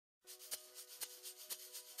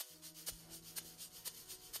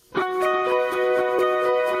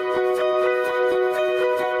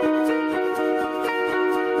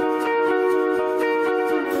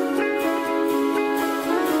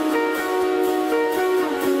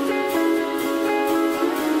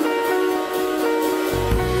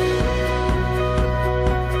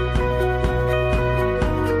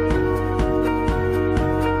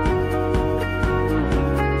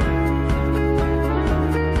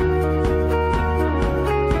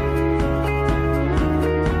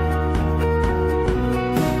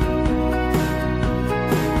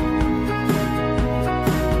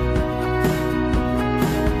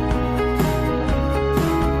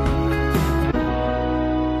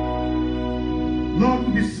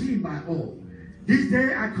This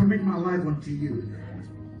day I commit my life unto you.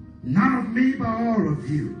 None of me, but all of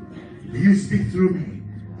you. May you speak through me,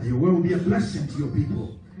 and your word will be a blessing to your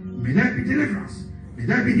people. May there be deliverance. May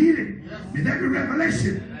there be healing. May there be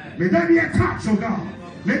revelation. May there be a touch, oh God.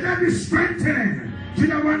 May there be strengthening to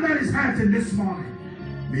the one that is hurting this morning.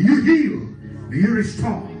 May you heal. May you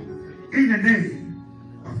restore. In the name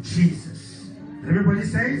of Jesus. Everybody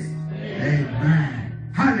says,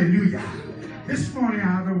 Amen. Hallelujah. This morning I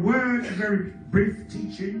have a word, a very brief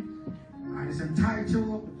teaching, and it's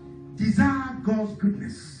entitled, Desire God's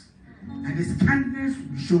Goodness, and His kindness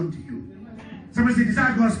will be shown to you. Somebody say,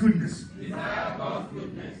 desire God's goodness. Desire God's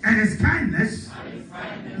goodness. And His kindness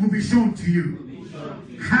will be shown to you.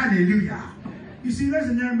 Hallelujah. You see, ladies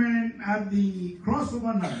and gentlemen, at the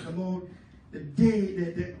crossover night, about the day,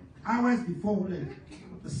 the hours before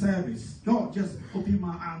the service, God just opened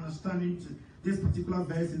my understanding to this particular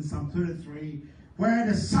verse in Psalm 33, where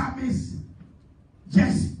the psalmist,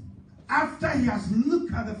 just after he has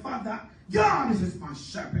looked at the Father, God is my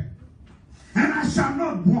shepherd, and I shall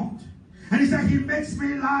not want. And he said, He makes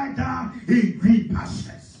me lie down in green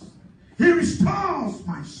pastures. He restores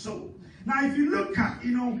my soul. Now, if you look at,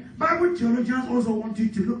 Bible theologians also want you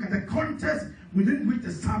to look at the context within which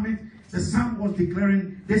the psalm was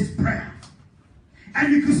declaring this prayer.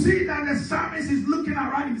 And you can see that the psalmist is looking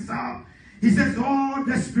around himself. He says, all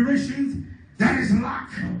desperations, that is lack,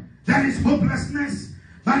 that is hopelessness.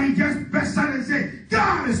 But he just bursts out and says,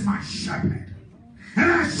 God is my shepherd,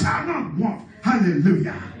 and I shall not want.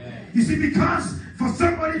 Hallelujah. Amen. You see, because for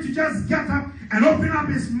somebody to just get up and open up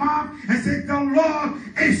his mouth and say, the Lord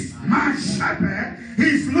is my shepherd,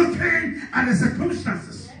 he's looking at the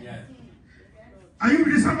circumstances. Yes. Are you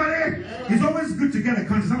with somebody? Yes. It's always good to get a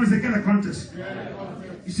context. Somebody say, get a context. Yes.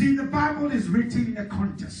 You see, the Bible is written in a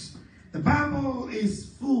context. The Bible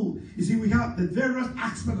is full. You see, we have the various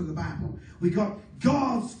aspects of the Bible. We got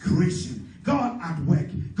God's creation, God at work,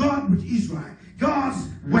 God with Israel, God's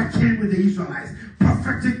working with the Israelites,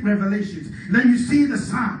 prophetic revelations. Then you see the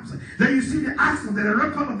Psalms. Then you see the acts of the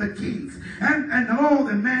record of the kings and all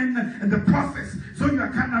the men and the prophets. So you are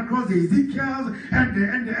coming across the Ezekiels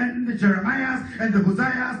and the Jeremiahs and the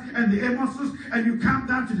Hoseas and the Amoses, and you come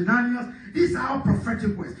down to the Daniels. These are all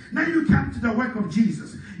prophetic words. Now you come to the work of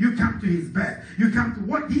Jesus. You come to his birth. You come to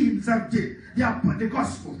what he himself did. The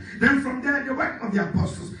Gospels. Then from there, the work of the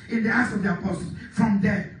apostles. In the Acts of the Apostles. From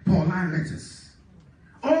there, Pauline letters.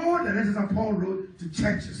 All the letters that Paul wrote to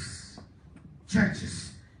churches.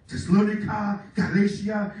 Churches. Thessalonica,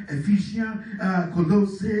 Galatia, Ephesians,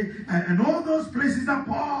 Colossae, and all those places that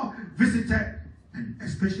Paul visited, and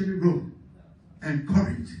especially Rome and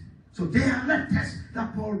Corinth. So they are letters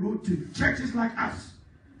that Paul wrote to churches like us.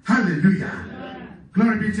 Hallelujah. Amen.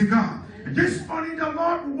 Glory be to God. And this morning the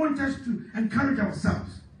Lord will want us to encourage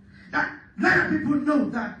ourselves. That let people know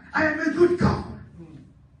that I am a good God.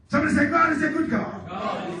 Somebody say, God is a good God.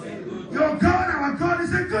 God is a good God. Your God, our God,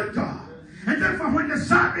 is a good God. And therefore when the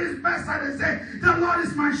psalmist burst out and say, the Lord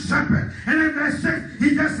is my shepherd. And in verse 6,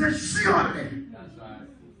 he just says, surely. That's right.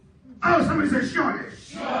 Oh, somebody say, surely.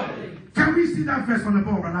 Surely. Can we see that verse on the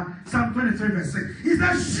board, brother? Psalm 23, verse 6. He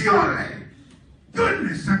says, surely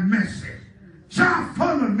goodness and mercy shall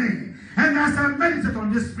follow me. And as I meditate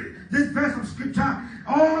on this verse of scripture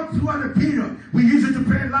all throughout the period, we used it to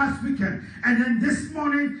pray last weekend. And then this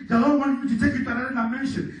morning, the Lord wanted me to take it to another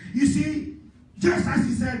dimension. You see, just as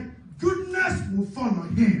he said, goodness will follow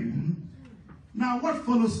him. Now, what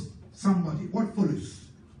follows somebody? What follows?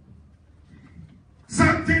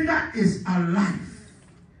 Something that is alive.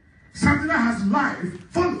 Something that has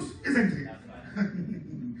life follows, isn't it?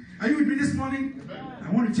 Are you with me this morning? I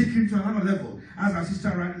want to take you to another level. As our sister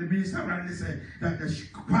rightly, the minister rightly said, that the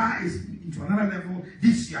choir is into another level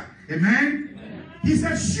this year. Amen? Amen. He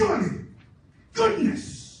said, surely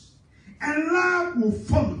goodness and love will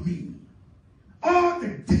follow me all the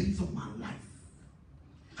days of my life.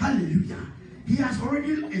 Hallelujah. He has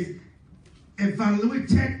already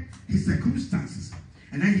evaluated his circumstances.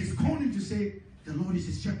 And then he's calling to say, the Lord is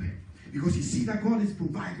his shepherd. Because he sees that God is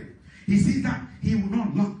providing. He sees that he will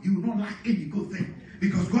not lack any good thing.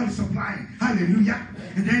 Because God is supplying. Hallelujah.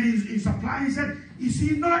 And then he's supplying. He said, you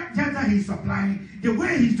see, not just that he's supplying. The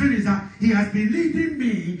way he's doing is that he has been leading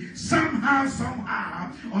me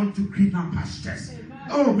somehow, onto greener pastures.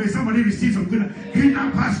 Oh, may somebody receive some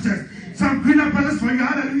greener pastures. Some greener pastures for you.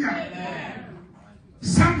 Hallelujah.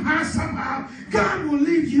 Somehow, God will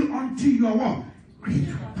lead you onto your what?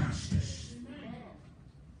 Greener pastures.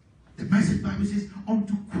 The Message Bible says,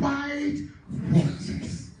 unto quiet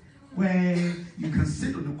waters, where you can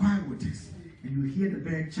sit on the quiet waters and you hear the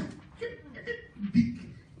bird chirp, big,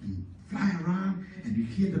 and fly around, and you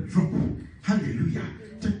hear the drop. Hallelujah. Hallelujah.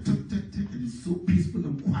 And it's so peaceful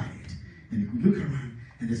and quiet. And if we look around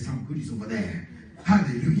and there's some goodies over there.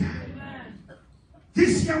 Hallelujah.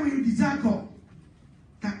 This year we desire God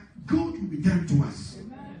that good will be done to us.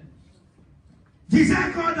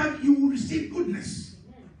 Desire God that you will receive goodness.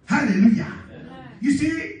 Hallelujah. You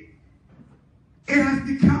see, it has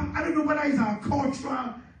become, I don't know whether it's our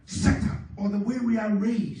cultural setup or the way we are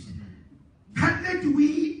raised. Hardly do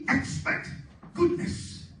we expect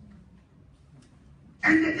goodness.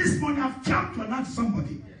 And then this morning I've come to announce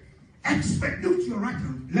somebody. Expect, look to your right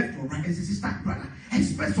and left or right and say, sister, brother,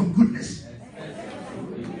 expect some goodness.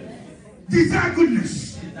 Desire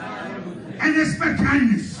goodness. And expect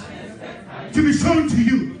kindness to be shown to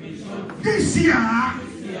you. This year,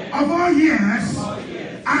 of all years,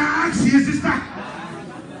 I ask you, sister,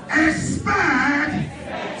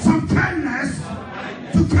 expect some kindness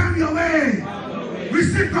to come your way.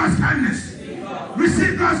 Receive God's kindness.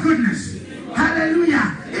 Receive God's goodness.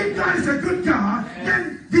 Hallelujah. If God is a good God,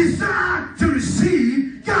 then desire to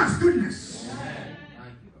receive God's goodness.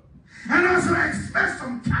 And also expect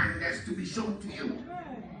some kindness to be shown to you.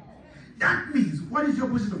 That means, what is the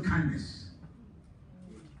opposite of kindness?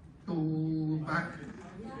 Oh, back.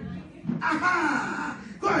 Aha!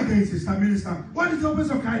 Go again, Sister Minister. What is the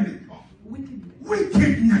opposite of kindness?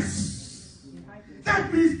 Wickedness.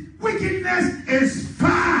 That means wickedness is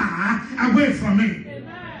far away from me.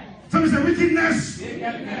 Somebody say, wickedness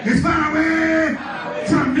is far away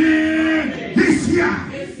from me this year.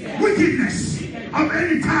 Wickedness of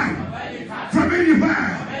any type, from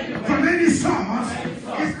anywhere, from any source,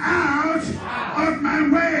 is out of my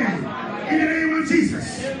way. In the name of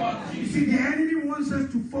Jesus. You see, the enemy wants us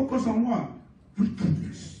to focus on what?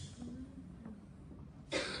 Wickedness.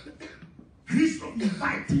 Instead of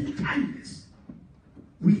inviting kindness,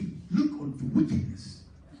 we look onto wickedness.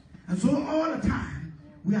 And so all the time,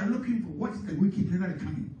 we are looking for what is the wickedness that is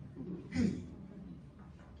coming. Hey,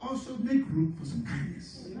 also make room for some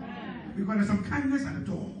kindness. Because there's some kindness at the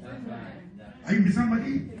door. Are you with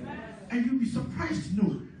somebody? And you'll be surprised to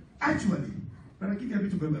know, actually, but I'll give you a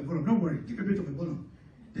bit of a bottom. Don't worry, give a bit of a bottom.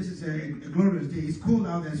 This is a glorious day. It's cold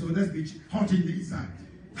out there, so let's be hot in the inside.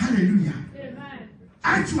 Hallelujah. Amen.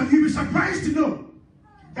 Actually, you'll be surprised to know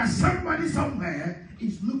that somebody somewhere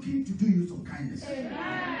is looking to do you some kindness.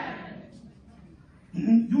 Amen. You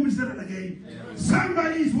want me to say that again? Amen.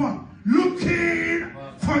 Somebody is what? Looking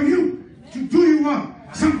for you to do you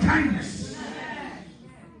what? Some kindness.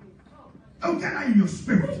 Oh, get that in your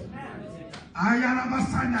spirit. I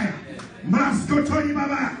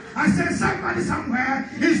said somebody somewhere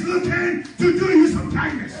is looking to do you some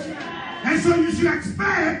kindness. And so you should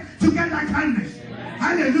expect to get that kindness.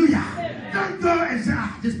 Hallelujah. Don't go and say,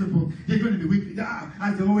 these people, they're going to be wicked,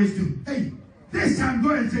 as they always do. Hey, this time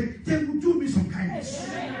go and say, they will do me some kindness.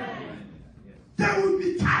 They will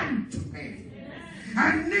be kind to me.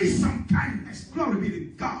 I need some kindness. Glory be to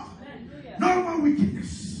God. No more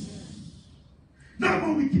wickedness. No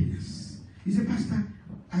more wickedness. He said, Pastor,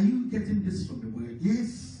 are you getting this from the word?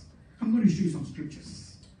 Yes. I'm going to show you some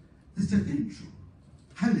scriptures. This is the intro.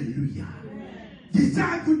 Hallelujah.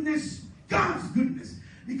 Desire goodness, God's goodness.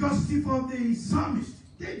 Because see, for the psalmist,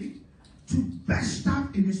 David, to burst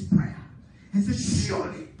out in his prayer and say,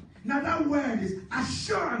 surely. Now that word is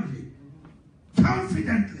assuredly,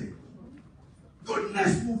 confidently,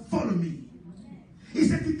 goodness will follow me.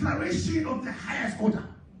 It's a declaration of the highest order.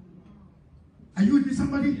 Are you with me,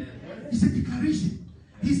 somebody? Yeah. It's a declaration.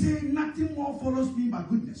 He said, nothing more follows me but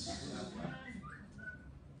goodness.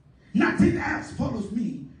 Nothing else follows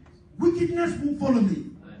me. Wickedness won't follow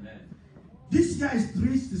me. Amen. This year is 3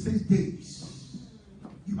 to 6 days.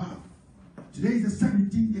 You have. Today is the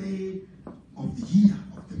 17th day of the year,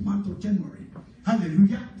 of the month of January.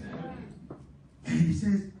 Hallelujah. Amen. And he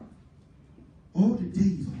says, all the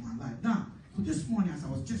days of my life. Now, so this morning as I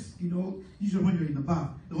was just, usually when you're in the bath,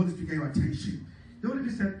 the Holy Spirit gave your attention. The Holy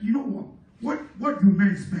Spirit said, you know what? What do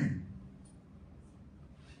men spend?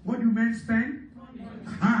 What do men spend?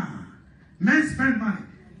 Aha. Men spend money.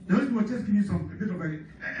 The Holy Spirit was just giving a bit of a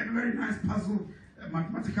very nice puzzle,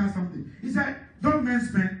 mathematical something. He said, don't men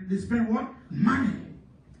spend? They spend what? Money.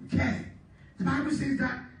 Okay. The Bible says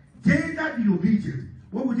that they that be obedient,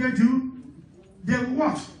 what would they do? They will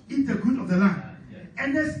what? Eat the good of the land.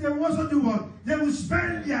 And they will also do what? They will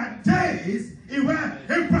spend their days in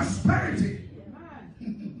prosperity.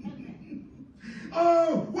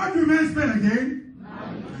 Oh, what do men spend again?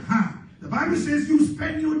 The Bible says you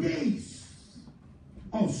spend your days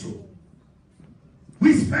also.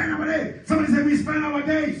 We spend our days. Somebody say we spend our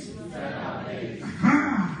days.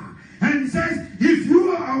 And it says, if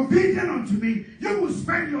you are obedient unto me, you will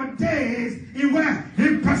spend your days in where?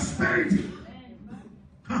 In prosperity.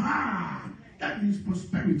 That means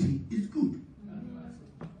prosperity is good.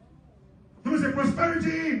 Someone say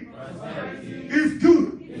prosperity is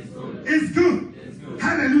good. It's good.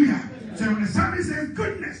 Hallelujah. So when the psalmist says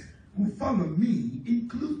goodness will follow me,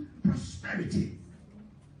 include prosperity.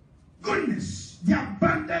 Goodness, the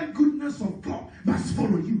abundant goodness of God must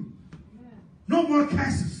follow you. No more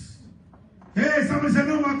curses. Hey, someone say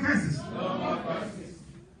no more curses. No more curses.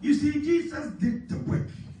 You see, Jesus did the work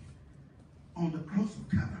on the cross of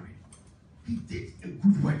Calvary. He did a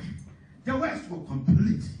good work. The works were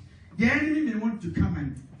complete. The enemy may want to come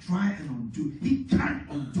and try and undo. He can't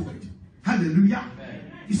undo it. Hallelujah.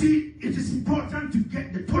 Amen. You see, it is important to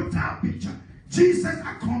get the total picture. Jesus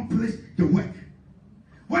accomplished the work.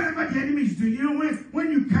 Whatever the enemy is doing, you know,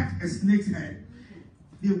 when you cut a snake's head,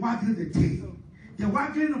 they waggle the tail. The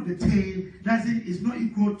waggling of the tail is not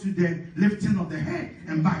equal to the lifting of the head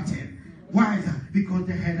and biting. Why is that? Because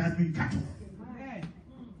the head has been cut off.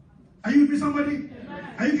 Are you with me, somebody?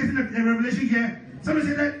 Are you getting the revelation here? Somebody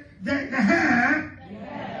say that the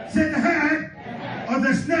head, say the head of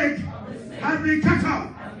the snake has been cut off.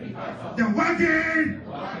 The wagging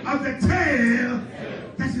of the tail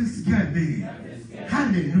doesn't scare me.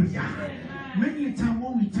 Hallelujah. Many a time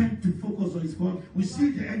when we tend to focus on his God, we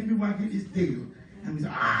see the enemy wagging his tail and we say,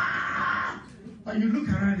 ah! But you look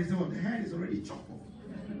around and say, oh, the head is already chopped off.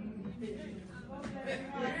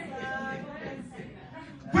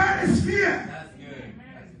 Where is fear? That's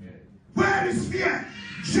good. Where is fear?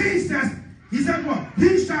 Jesus, he said what?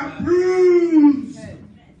 He shall bruise.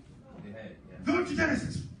 Go to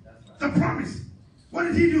Genesis. The promise. What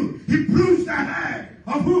did he do? He bruised the head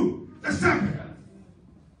of who? The serpent.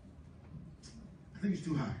 I think it's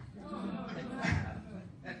too high.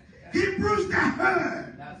 He bruised the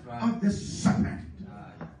head of the serpent.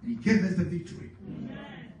 And he gave us the victory.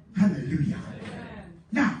 Hallelujah.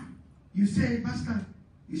 Now, you say, Pastor,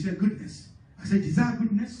 you say goodness. I say desire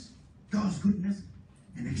goodness, God's goodness,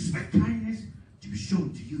 and expect kindness to be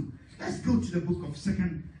shown to you. Let's go to the book of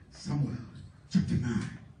 2 Samuel, chapter 9.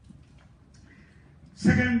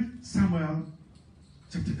 2 Samuel,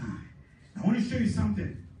 chapter 9. I want to show you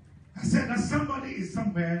something. I said that somebody is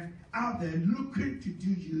somewhere out there looking to do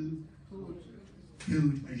you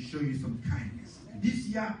good and show you some kindness. And this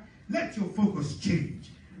year, let your focus change.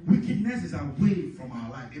 Wickedness is away from our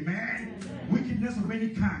life. Amen? Wickedness of any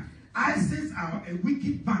kind. ISIS are a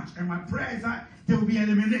wicked bunch, and my prayer is that they will be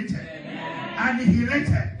eliminated,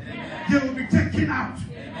 annihilated. They will be taken out.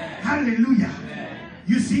 Hallelujah.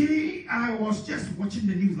 You see, I was just watching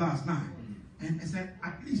the news last night, and I said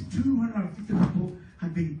at least 250 people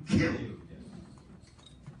have been killed.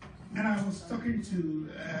 And I was talking to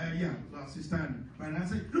our sister, and I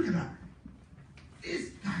said, look at that.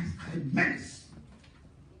 These guys are a menace.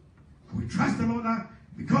 We trust the Lord that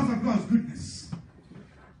because of God's goodness,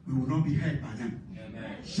 we will not be hurt by them.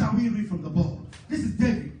 Amen. Shall we read from the book? This is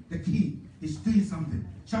David, the king. He's doing something.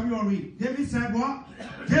 Shall we all read? David said what?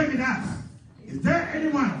 David asked, is there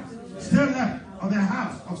anyone still left of the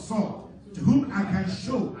house of Saul to whom I can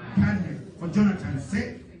show kindness for Jonathan's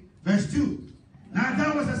sake? Verse 2. Now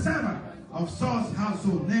there was a servant of Saul's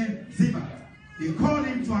household named Ziba. He called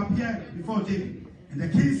him to appear before David. And the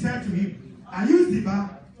king said to him, are you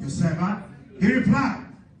Ziba, your servant? He replied,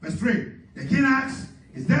 verse 3. The king asked,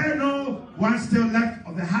 is there no one still left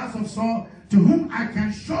of the house of Saul to whom I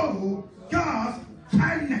can show God's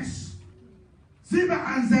kindness? Ziba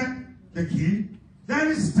answered the king, there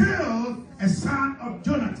is still a son of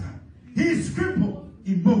Jonathan. He is crippled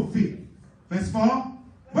in both feet. Verse 4,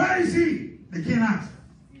 where is he? The king asked.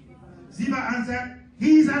 Ziba answered,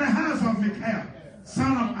 he is at the house of Michael,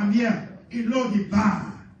 son of Amiel, in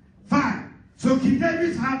Lo-debar. 5, so King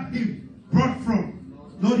David had him brought from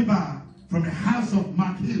Lo-debar, from the house of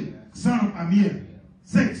Machil, son of Amiel.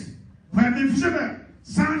 6, when Mephibosheth,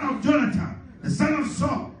 son of Jonathan, the son of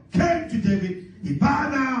Saul, came to David, he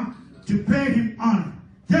bowed down to pay him honor.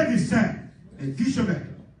 David said, Mephibosheth,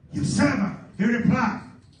 your servant. He replied,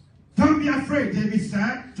 don't be afraid, David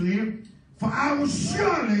said to him, for I will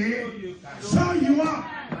surely show you up.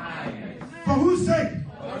 For whose sake?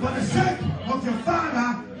 For the sake of your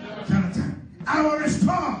father, Jonathan. I will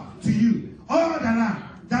restore to you all the land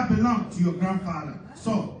that belonged to your grandfather.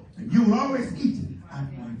 So, and you will always eat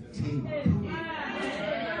at my table.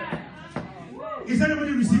 Is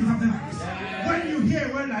anybody receiving something like this? When you hear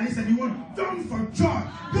a word like this and you want, jump for joy,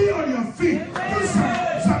 be on your feet, do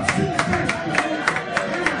some singing.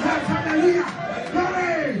 Hallelujah.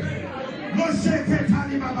 Glory.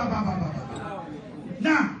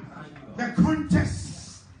 Now, the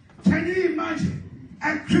context. Can you imagine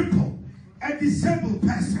a cripple, a disabled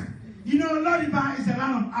person? You know, Lo-debar is a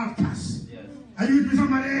land of outcasts. Are you with me,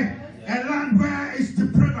 somebody? A land where it's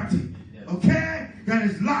depravity. Okay? There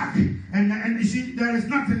is lack. And you see, there is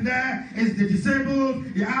nothing there. It's the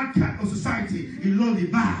disabled, the outcast of society. In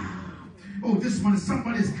Lodibar. Oh, this one,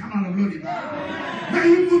 somebody is coming out of Lodibar. May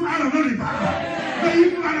you move out of Lodibar. May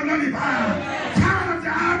you move out of Lodibar. Town of the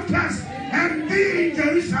outcast and be in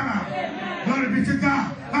Jerusalem. Glory be to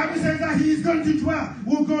God. Bible says that he is going to dwell.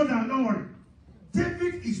 We'll go down, don't worry.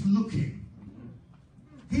 David is looking.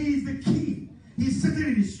 He is the king. He's sitting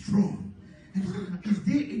in his throne. And is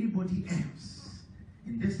there anybody else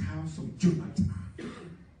in this house of Jonathan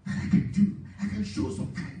that I can do? I can show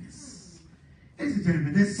some kindness. Ladies and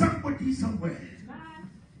gentlemen, there's somebody somewhere.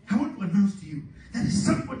 I want to announce to you that there's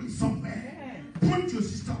somebody somewhere. Point to your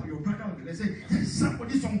sister or your brother and say, there's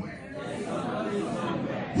somebody somewhere.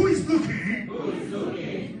 Who is looking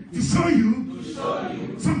to show you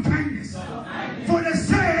some kindness for the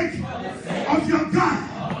sake of your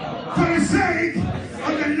God, for the sake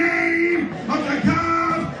of the name of the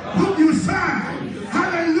God whom you serve.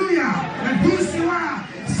 Hallelujah. And whose you are.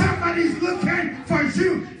 Somebody's looking for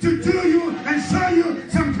you to do you and show you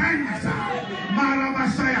some kindness.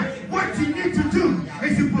 What you need to do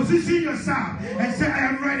is to position yourself and say, I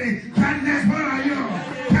am ready. Kindness, where are you?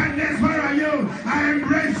 Kindness, where are you? I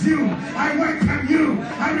embrace you. I welcome you.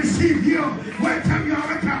 I receive you. Welcome, you are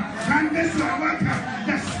welcome. Kindness, you are welcome.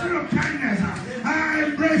 The spirit of kindness, I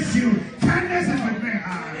embrace you. Kindness is with me.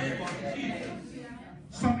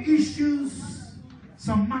 Some issues,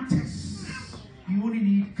 some matters, you only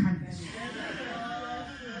need kindness.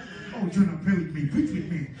 Oh, Jonah, pray with me. Preach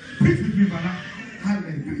with me. Preach with me, brother.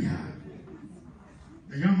 Hallelujah.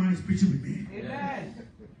 The young man is preaching with me. Amen.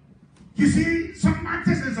 You see, some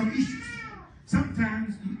matters and some issues.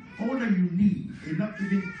 Sometimes all that you need is not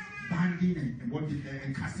even binding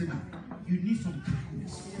and casting out. You need some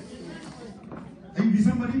kindness. Are you with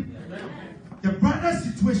somebody? The brother's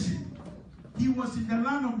situation. He was in the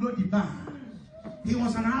land of Lodibar. He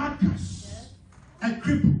was an outcast, a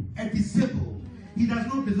cripple, a disabled. He does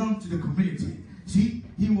not belong to the community. See,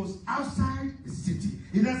 he was outside the city.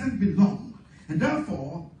 He doesn't belong. And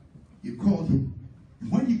therefore, you called him.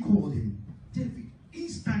 And when you called him, David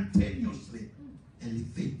instantaneously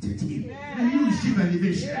elevated him. Yeah. May you receive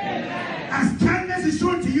elevation. Yeah. As kindness is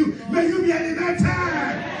shown to you, may you be elevated.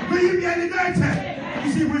 Yeah. May you be elevated. Yeah.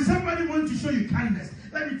 You see, when somebody wants to show you kindness,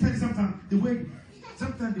 let me tell you sometimes the way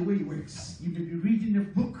it works. You may be reading a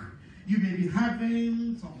book. You may be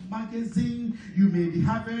having some magazine. You may be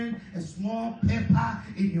having a small paper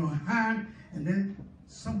in your hand. And then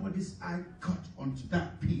somebody's eye caught onto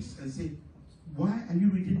that piece and say, why are you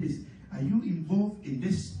reading this? Are you involved in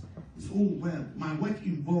this? It's, oh, well, my work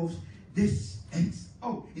involves this.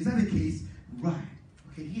 Oh, is that the case? Right.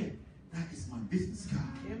 Okay, here. That is my business card.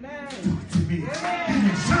 Amen. Talk to me. Give me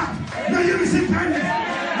a shout. May you receive kindness.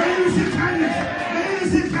 May you receive kindness. May you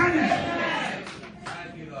receive kindness.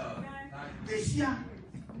 This year,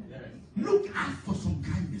 look out for some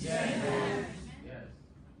kindness. Yes.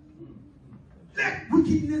 Let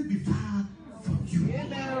wickedness be far from you.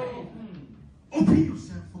 Open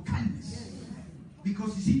yourself for kindness.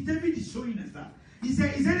 Because you see, David is showing us that. He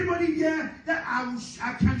said, is anybody here that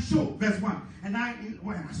I can show? Verse 1. And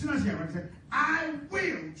as soon as he arrived, he said, I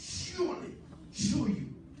will surely show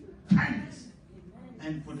you kindness.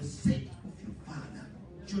 And for the sake of your father,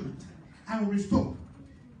 Jonathan, I will restore.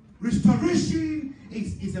 Restoration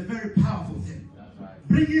is a very powerful thing.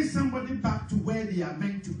 Bringing somebody back to where they are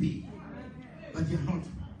meant to be. But they are not.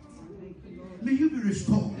 May you be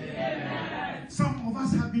restored. Some of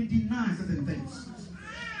us have been denied certain things.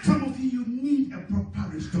 Some of you need a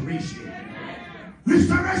proper restoration.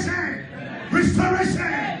 Restoration!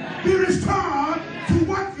 Restoration! Be restored to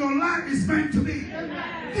what your life is meant to be.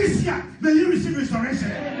 This year, may you receive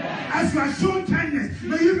restoration. As you are shown kindness,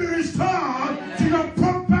 may you be restored to your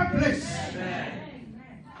proper place.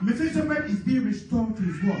 Methuselah is being restored to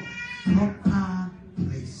his what? Proper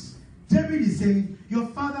place. David is saying, your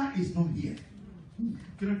father is not here.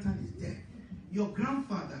 Jonathan is dead. Your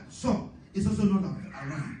grandfather, Saul, is also not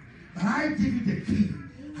around. But I give you the key.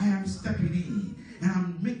 I am stepping in. And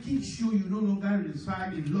I'm making sure you no longer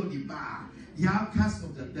reside in Lodibar, the outcast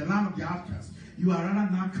of the land of the outcast. You are rather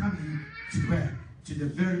now coming to where? To the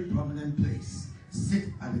very prominent place.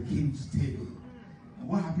 Sit at the king's table. And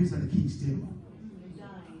what happens at the king's table?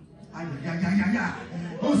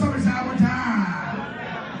 Oh, somebody say, I will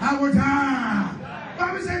die. I will die.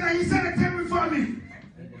 Bible says that he set a table before me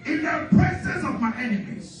in the presence of my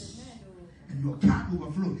enemies. And your cup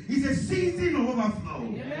overflow. It's a season of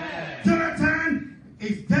overflow. Yeah. Jonathan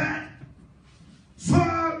is dead.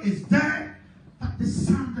 Saul is dead. But the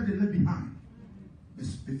son that they left behind,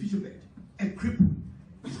 Mephibosheth, a cripple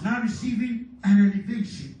is now receiving an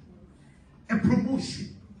elevation, a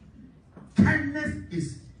promotion. Kindness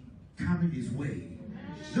is coming his way.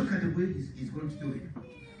 Look at the way he's going to do it.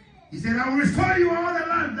 He said, I will restore you all the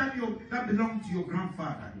land that belonged to your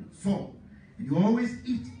grandfather, Saul. And you always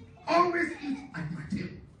eat at my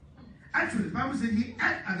table. Actually, the Bible said he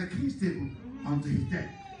ate at the king's table until his death.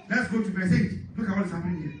 Let's go to verse 8. Look at what is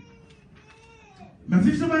happening here.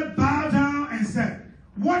 Mephibosheth bowed down and said,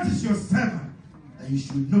 what is your servant that you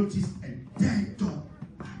should notice a dead dog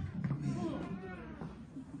like me?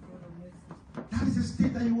 That is the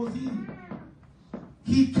state that he was in.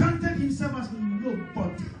 He counted himself as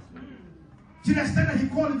nobody. To the extent that he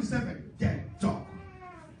called himself a dead dog.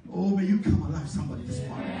 Oh, may you come alive, somebody, this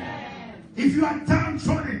morning. If you are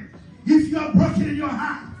downtrodden, if you are broken in your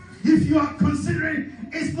heart, if you are considering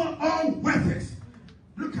it's not all worth it,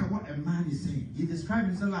 look at what a man is saying. He described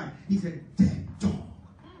himself like he's a dead dog.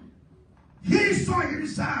 He saw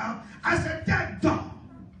himself as a dead dog,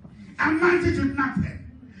 amounted to nothing.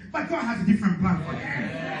 But God has a different plan for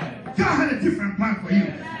you. God has a different plan for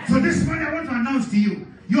you. So this morning I want to announce to you,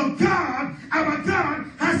 your God, our God,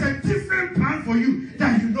 has a different plan for you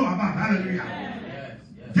that you know about. Hallelujah.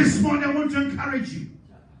 This morning I want to encourage you.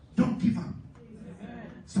 Don't give up.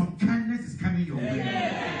 Some kindness is coming your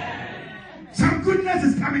way. Some goodness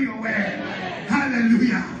is coming your way.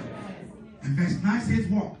 Hallelujah. And verse 9 says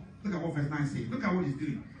what? Look at what verse 9 says. Look at what he's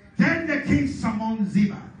doing. Then the king summoned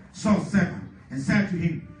Ziba, Saul's servant, and said to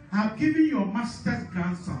him, I have given your master's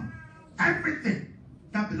grandson everything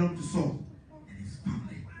that belonged to Saul and his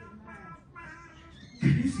family.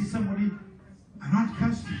 Can you see somebody around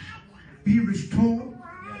country being restored?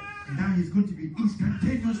 And now he's going to be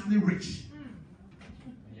instantaneously rich.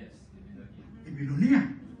 A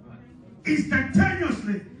millionaire.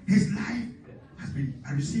 Instantaneously, his life has been,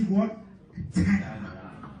 I received what? A turnaround.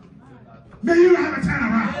 May you have a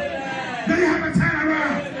turnaround. May you have a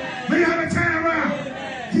turnaround. May you have a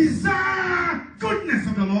turnaround. Desire goodness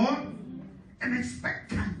of the Lord and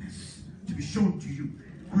expect kindness to be shown to you.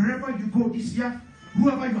 Wherever you go this year,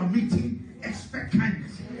 whoever you are meeting, expect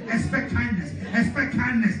kindness. Expect kindness. Expect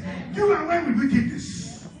kindness. Do away with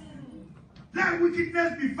wickedness. Let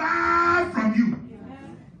wickedness be far from you.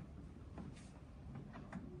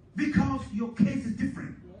 Because your case is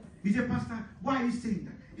different. You say, Pastor, why are you saying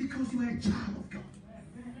that? Because you are a child of God.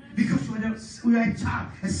 Because you are a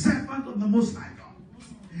child, a servant of the Most High God.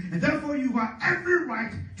 And therefore you have every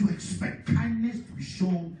right to expect kindness to be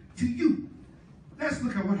shown to you. Let's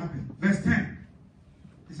look at what happened. Verse 10.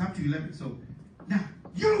 It's up to 11. So now,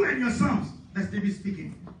 you and your sons, that's David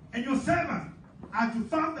speaking, and your servants are to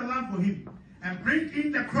farm the land for him and bring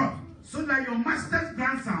in the crop so that your master's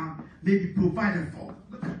grandson may be provided for.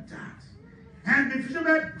 Look at that. And the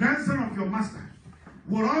Mephibosheth, grandson of your master,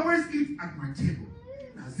 will always eat at my table.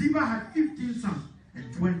 Now Ziba had 15 sons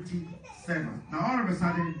and 20 servants. Now all of a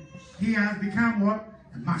sudden, he has become what?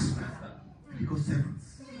 A master. And he goes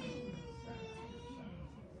servants.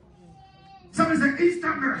 Somebody say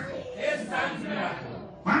instant miracle. Instant miracle.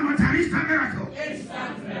 One more time, instant miracle.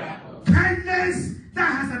 Instant miracle. Kindness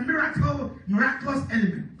that has a miraculous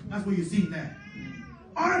element. That's what you see there.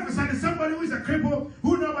 All of a sudden, somebody who is a cripple,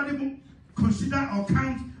 who nobody will consider or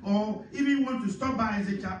count or even want to stop by and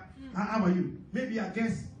say, chap, how are you? Maybe I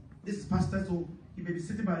guess this is pastor, so he may be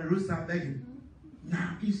sitting by the roadside begging.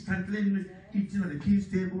 Now, instantly eating on the king's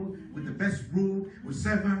table with the best robe, with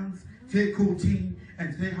servants, take coating,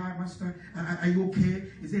 and say, hi, master, are you okay?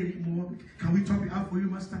 Is there any more? Can we top it up for you,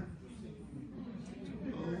 master?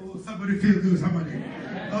 Oh, somebody feel good, somebody.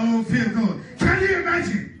 Oh, feel good. Can you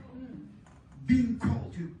imagine being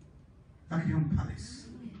called to Buckingham Palace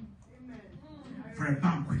for a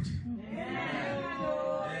banquet?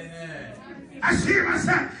 I see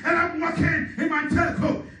myself, and I'm walking in my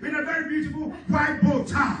tailcoat in a very beautiful white bow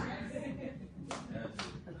tie.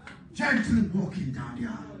 Gently walking down the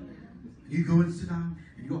aisle. You go and sit down,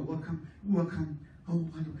 and you are welcome. Welcome. Oh,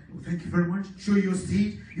 thank you very much. Show your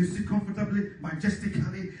seat. You sit comfortably,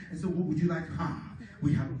 majestically. And so, what would you like to have?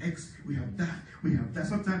 We have X, we have that, we have that.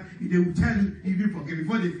 Sometimes they will tell you, you even forget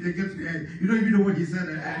before they get to the end. You don't even know what he said.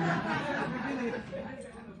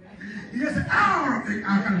 You just say, oh,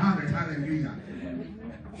 I can have it. Hallelujah.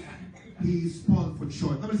 He is spoiled for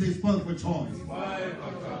choice. Let me say spoiled for choice.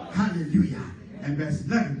 Hallelujah. And verse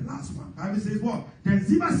 11, the last one. The Bible says what? Then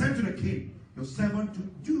Ziba said to the king, your servant to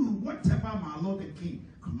do whatever my lord the king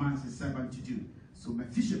commands his servant to do. So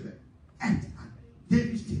Mephibosheth ate at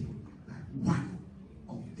David's table like one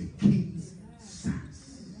of the king's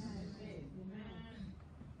sons.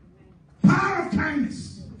 Power of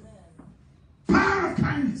kindness. Power of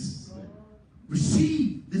kindness.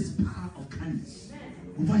 Receive this power of kindness. kindness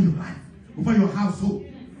over your life, over your household.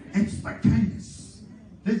 Expect kindness.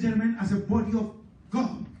 Ladies and gentlemen, as a body of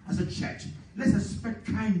God, as a church, let's expect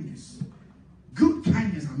kindness. Good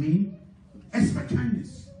kindness, I mean. Expect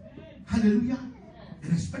kindness. Hallelujah.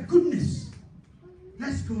 And expect goodness.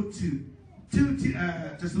 Let's go to 2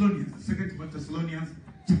 Thessalonians, 2 Thessalonians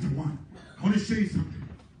chapter 1. I want to show you something.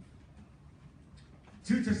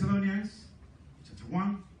 2 Thessalonians chapter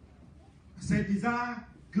 1. I said, desire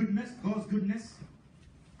goodness, God's goodness,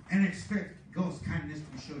 and expect God's kindness to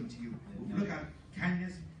be shown to you. We'll look at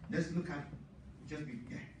kindness. Let's look at,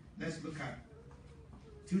 let's look at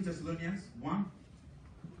 2 Thessalonians 1.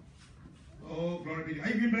 Oh, glory be to God.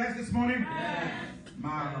 Are you being blessed this morning? Yes.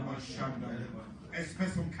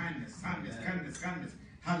 Expect some kindness. Kindness.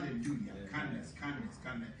 Hallelujah. Kindness.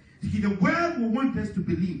 See, the world will want us to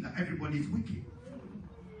believe that everybody is wicked.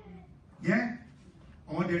 Yeah?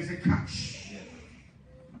 Or there's a catch.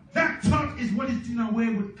 That thought is what is doing away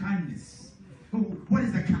with kindness. What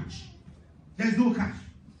is the catch? There's no catch.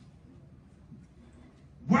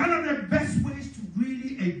 One of the best ways to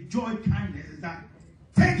really enjoy kindness is that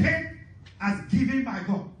take it as given by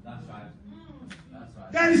God. That's right. That's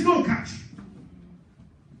right. There is no catch.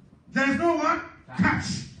 There is no what?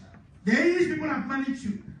 Catch. The English people have managed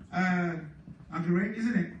to, Uncle Ray,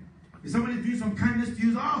 isn't it? If somebody doing some kindness to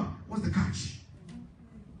you, oh, what's the catch?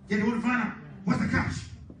 Yeah, they want to find out, what's the catch?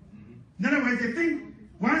 In other words, they think,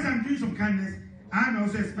 once I'm doing some kindness, I'm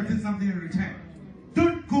also expecting something in return.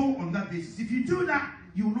 Don't go on that basis. If you do that,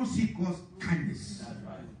 you will not see God's kindness. That's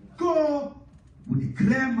right. Go with a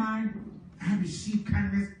clear mind and receive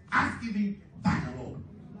kindness as given by the Lord.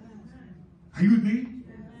 Are you with me?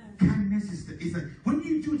 Kindness is when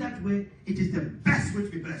you do that way, it is the best way to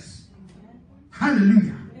be blessed.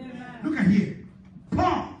 Hallelujah. Look at here.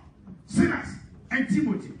 Paul, Silas, and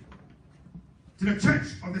Timothy to the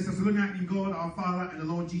church of the Thessalonians in God our Father and the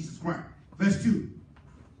Lord Jesus Christ. Verse 2.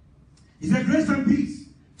 He said, grace and peace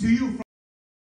to you from